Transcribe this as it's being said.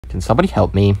Can somebody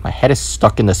help me? My head is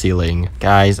stuck in the ceiling.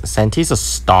 Guys, Senti's a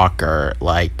stalker.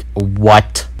 Like,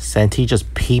 what? Senti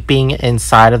just peeping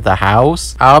inside of the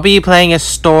house? I'll be playing a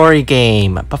story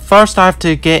game, but first I have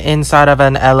to get inside of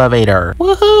an elevator.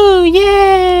 Woohoo!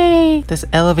 Yay! This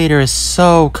elevator is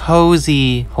so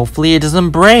cozy. Hopefully it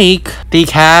doesn't break. The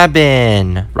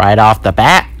cabin. Right off the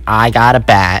bat, I got a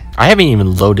bat. I haven't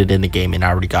even loaded in the game and I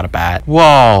already got a bat.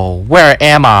 Whoa, where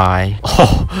am I?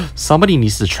 Oh, somebody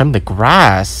needs to trim the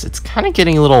grass. It's kind of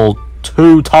getting a little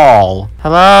too tall.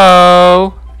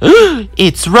 Hello?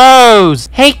 It's Rose!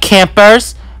 Hey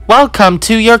campers! Welcome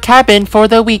to your cabin for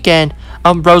the weekend.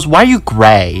 Rose, why are you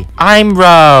gray? I'm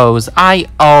Rose. I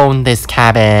own this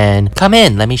cabin. Come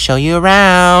in, let me show you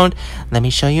around. Let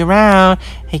me show you around.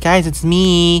 Hey guys, it's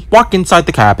me. Walk inside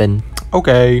the cabin.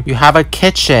 Okay. You have a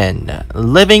kitchen,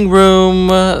 living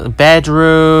room,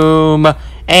 bedroom,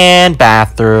 and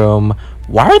bathroom.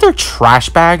 Why are there trash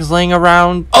bags laying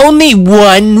around? Only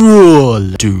one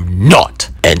rule. Do not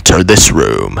enter this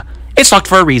room. It's locked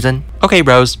for a reason. Okay,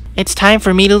 Rose. It's time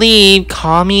for me to leave.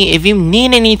 Call me if you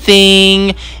need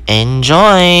anything.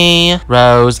 Enjoy.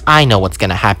 Rose, I know what's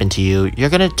gonna happen to you. You're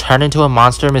gonna turn into a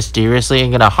monster mysteriously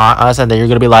and gonna haunt us, and then you're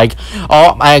gonna be like,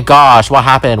 oh my gosh, what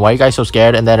happened? Why are you guys so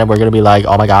scared? And then we're gonna be like,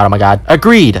 oh my god, oh my god.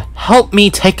 Agreed. Help me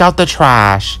take out the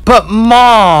trash. But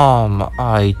Mom,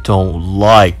 I don't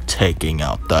like taking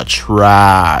out the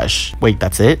trash. Wait,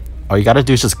 that's it? All you gotta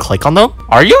do is just click on them?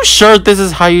 Are you sure this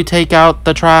is how you take out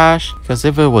the trash? Because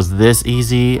if it was this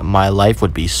easy, my life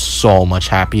would be so much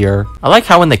happier. I like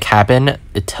how in the cabin,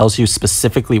 it tells you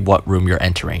specifically what room you're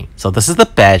entering. So this is the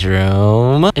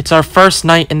bedroom. It's our first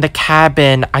night in the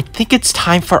cabin. I think it's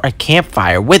time for a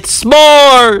campfire with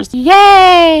s'mores.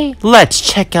 Yay! Let's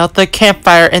check out the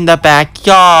campfire in the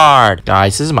backyard.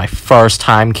 Guys, this is my first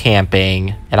time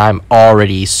camping and I'm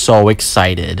already so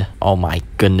excited. Oh my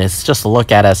goodness, just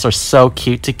look at us. We're so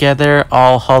cute together,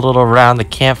 all huddled around the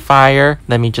campfire.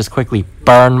 Let me just quickly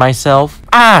burn myself.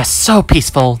 Ah, so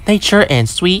peaceful. Nature and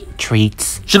sweet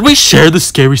treats. Should we share the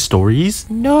scary stories?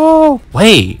 No.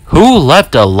 Wait, who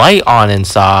left a light on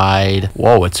inside?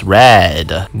 Whoa, it's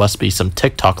red. Must be some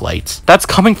TikTok lights. That's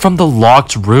coming from the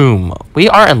locked room. We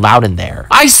aren't allowed in there.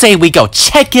 I say we go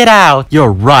check it out.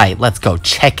 You're right. Let's go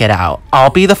check it out. I'll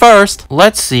be the first.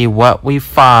 Let's see what we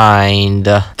find.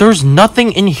 There's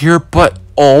nothing in here but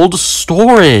old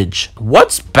storage.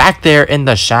 What's back there in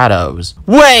the shadows?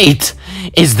 Wait,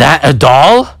 is that a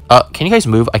doll? Can you guys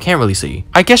move? I can't really see.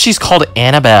 I guess she's called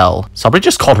Annabelle. Somebody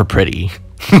just called her pretty.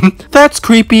 That's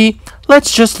creepy.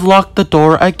 Let's just lock the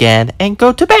door again and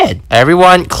go to bed.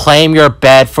 Everyone claim your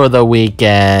bed for the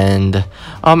weekend.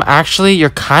 Actually, you're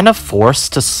kind of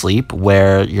forced to sleep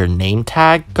where your name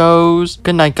tag goes.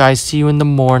 Good night, guys. See you in the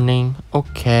morning.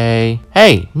 Okay.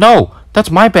 Hey, no. That's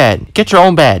my bed. Get your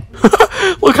own bed.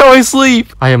 Look how I sleep.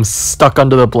 I am stuck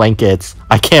under the blankets.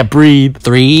 I can't breathe.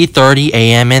 3:30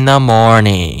 a.m. in the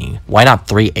morning. Why not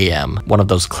 3 a.m.? One of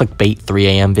those clickbait 3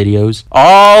 a.m. videos.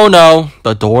 Oh no.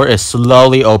 The door is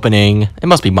slowly opening. It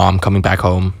must be Mom coming back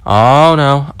home. Oh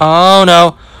no. Oh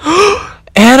no.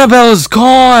 Annabelle is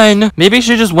gone. Maybe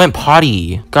she just went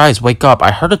potty. Guys, wake up.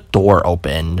 I heard a door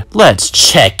open. Let's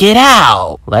check it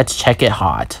out. Let's check it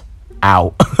hot.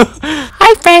 Ow.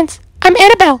 Hi, friends. I'm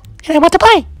Annabelle, and I want to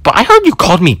play. But I heard you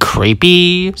called me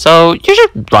creepy, so you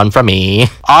should run from me.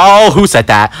 Oh, who said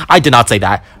that? I did not say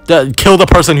that. Kill the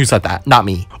person who said that, not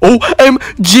me.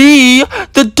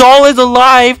 OMG! The doll is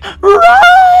alive!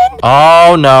 Run!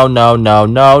 Oh, no, no, no,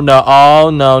 no, no.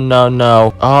 Oh, no, no,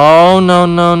 no. Oh, no,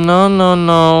 no, no, no,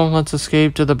 no. Let's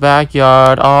escape to the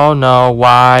backyard. Oh, no.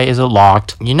 Why is it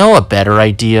locked? You know a better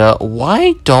idea?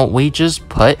 Why don't we just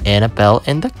put Annabelle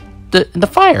in the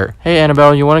fire? Hey,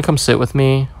 Annabelle, you want to come sit with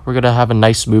me? We're gonna have a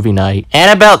nice movie night.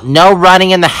 Annabelle, no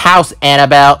running in the house,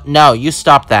 Annabelle. No, you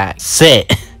stop that.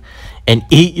 Sit and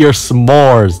eat your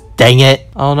s'mores, dang it.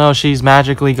 Oh no, she's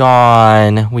magically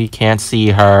gone. We can't see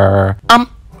her.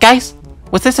 Guys,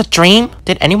 was this a dream?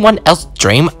 Did anyone else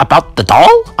dream about the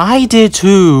doll? I did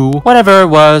too. Whatever it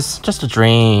was, just a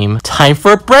dream. Time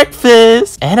for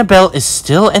breakfast. Annabelle is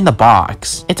still in the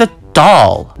box. It's a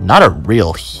doll, not a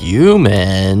real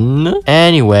human.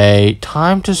 Anyway,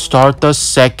 time to start the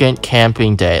second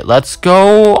camping day. Let's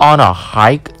go on a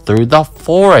hike through the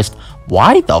forest.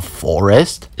 Why the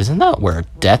forest? Isn't that where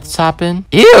deaths happen?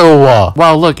 Ew!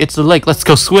 Wow, look, it's the lake. Let's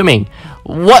go swimming.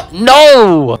 What?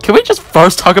 No! Can we just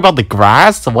first talk about the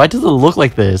grass? Why does it look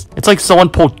like this? It's like someone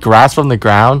pulled grass from the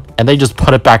ground and they just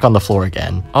put it back on the floor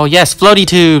again. Oh yes, floaty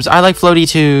tubes. I like floaty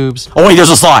tubes. Oh wait,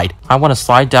 there's a slide. I want to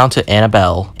slide down to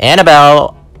Annabelle.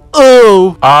 Annabelle!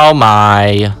 Oh! Oh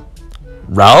my.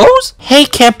 Rose? Hey,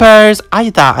 campers. I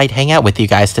thought I'd hang out with you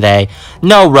guys today.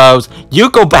 No, Rose. You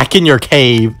go back in your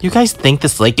cave. You guys think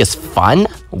this lake is fun?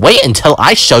 Wait until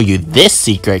I show you this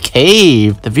secret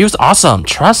cave. The view's awesome.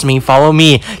 Trust me, follow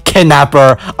me.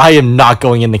 Kidnapper, I am not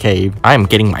going in the cave. I am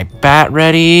getting my bat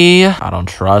ready. I don't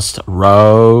trust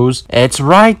Rose. It's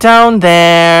right down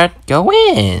there. Go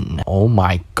in. Oh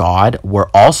my god, we're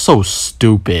all so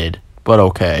stupid. But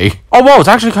okay. Oh, whoa, it's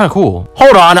actually kind of cool.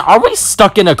 Hold on, are we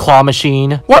stuck in a claw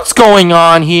machine? What's going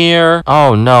on here?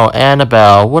 Oh no,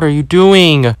 Annabelle, what are you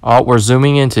doing? Oh, we're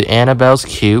zooming into Annabelle's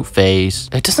cute face.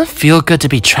 It doesn't feel good to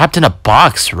be trapped in a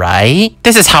box, right?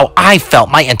 This is how I felt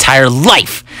my entire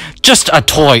life. Just a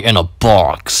toy in a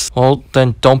box. Well,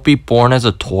 then don't be born as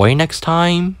a toy next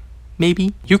time.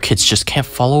 Maybe? You kids just can't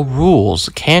follow rules,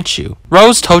 can't you?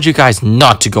 Rose told you guys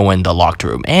not to go in the locked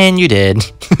room, and you did.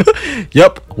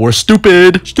 Yep, we're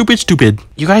stupid. Stupid.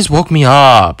 You guys woke me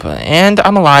up, and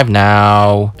I'm alive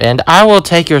now. And I will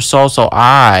take your soul so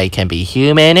I can be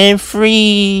human and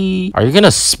free. Are you gonna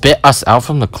spit us out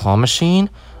from the claw machine?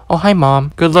 Oh, hi,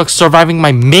 Mom. Good luck surviving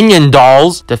my minion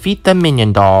dolls. Defeat the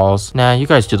minion dolls. Nah, you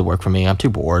guys do the work for me. I'm too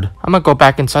bored. I'm gonna go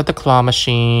back inside the claw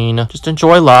machine. Just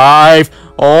enjoy life.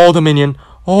 Oh, the minion.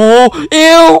 Oh,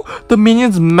 ew! The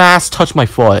minion's mass touched my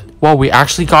foot. Whoa, we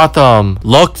actually got them.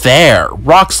 Look there.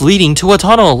 Rocks leading to a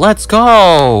tunnel. Let's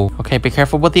go. Okay, be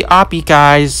careful with the obby,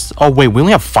 guys. Oh, wait, we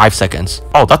only have 5 seconds.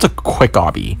 Oh, that's a quick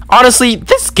obby. Honestly,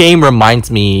 this game reminds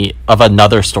me of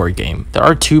another story game. There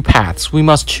are 2 paths. We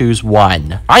must choose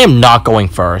one. I am not going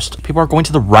first. People are going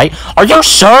to the right. Are you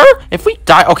sure? If we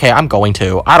die... Okay, I'm going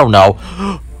to. I don't know.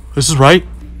 This is right?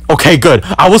 Okay, good.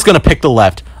 I was gonna pick the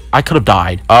left. I could have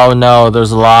died. Oh no,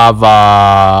 there's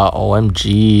lava.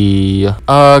 OMG.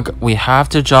 Ugh, we have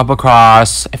to jump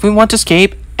across. If we want to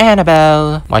escape,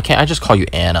 Annabelle. Why can't I just call you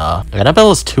Anna?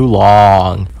 Annabelle is too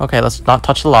long. Okay, let's not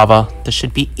touch the lava. This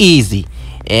should be easy.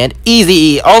 And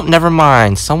easy. Oh, never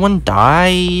mind. Someone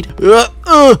died.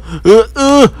 Oh,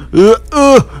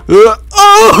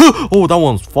 that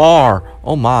one's far.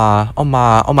 Oh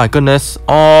my goodness.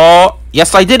 Oh,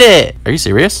 yes, I did it. Are you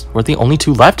serious? We're the only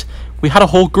 2 left? We had a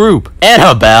whole group.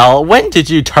 Annabelle, when did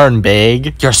you turn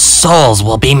big? Your souls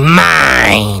will be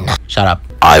mine. Shut up.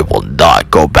 I will not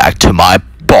go back to my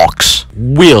box.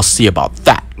 We'll see about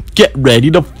that. Get ready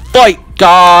to fight,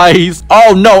 guys.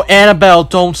 Oh no, Annabelle,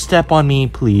 don't step on me,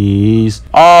 please.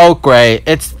 Oh great,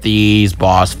 it's these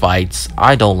boss fights.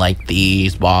 I don't like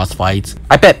these boss fights.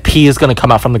 I bet P is gonna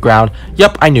come out from the ground.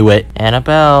 Yep, I knew it.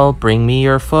 Annabelle, bring me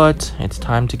your foot. It's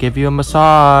time to give you a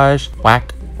massage.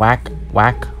 Whack, whack,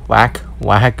 whack, whack,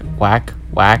 whack, whack,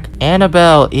 whack.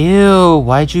 Annabelle, ew,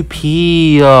 why'd you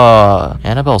pee?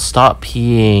 Annabelle, stop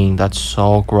peeing. That's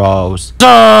so gross.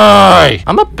 Die!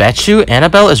 I'ma bet you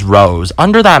Annabelle is Rose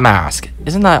under that mask.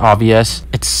 Isn't that obvious?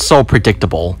 It's so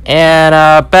predictable.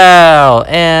 Annabelle,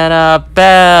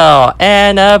 Annabelle,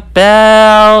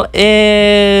 Annabelle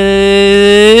is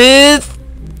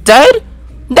dead?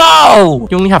 No!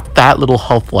 You only have that little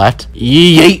health left.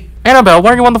 Yeet! Annabelle,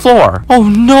 why are you on the floor? Oh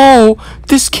no,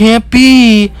 this can't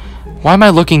be. Why am I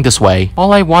looking this way?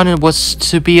 All I wanted was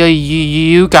to be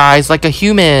you guys, like a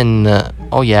human.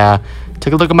 Oh yeah,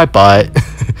 take a look at my butt.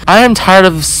 I am tired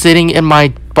of sitting in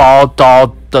my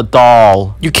doll.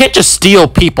 You can't just steal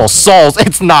people's souls.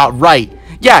 It's not right.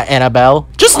 Yeah, Annabelle,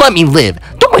 just let me live.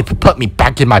 Don't put me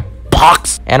back in my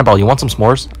box. Annabelle, you want some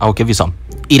s'mores? I'll give you some.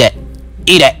 Eat it.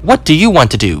 Eat it. What do you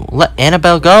want to do? Let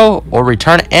Annabelle go or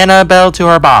return Annabelle to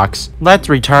her box? Let's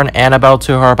return Annabelle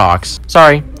to her box.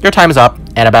 Sorry, your time is up,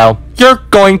 Annabelle. You're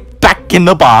going back in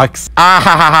the box. Ah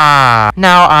ha ha ha.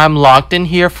 Now I'm locked in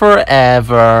here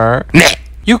forever.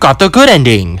 You got the good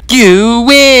ending. You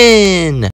win.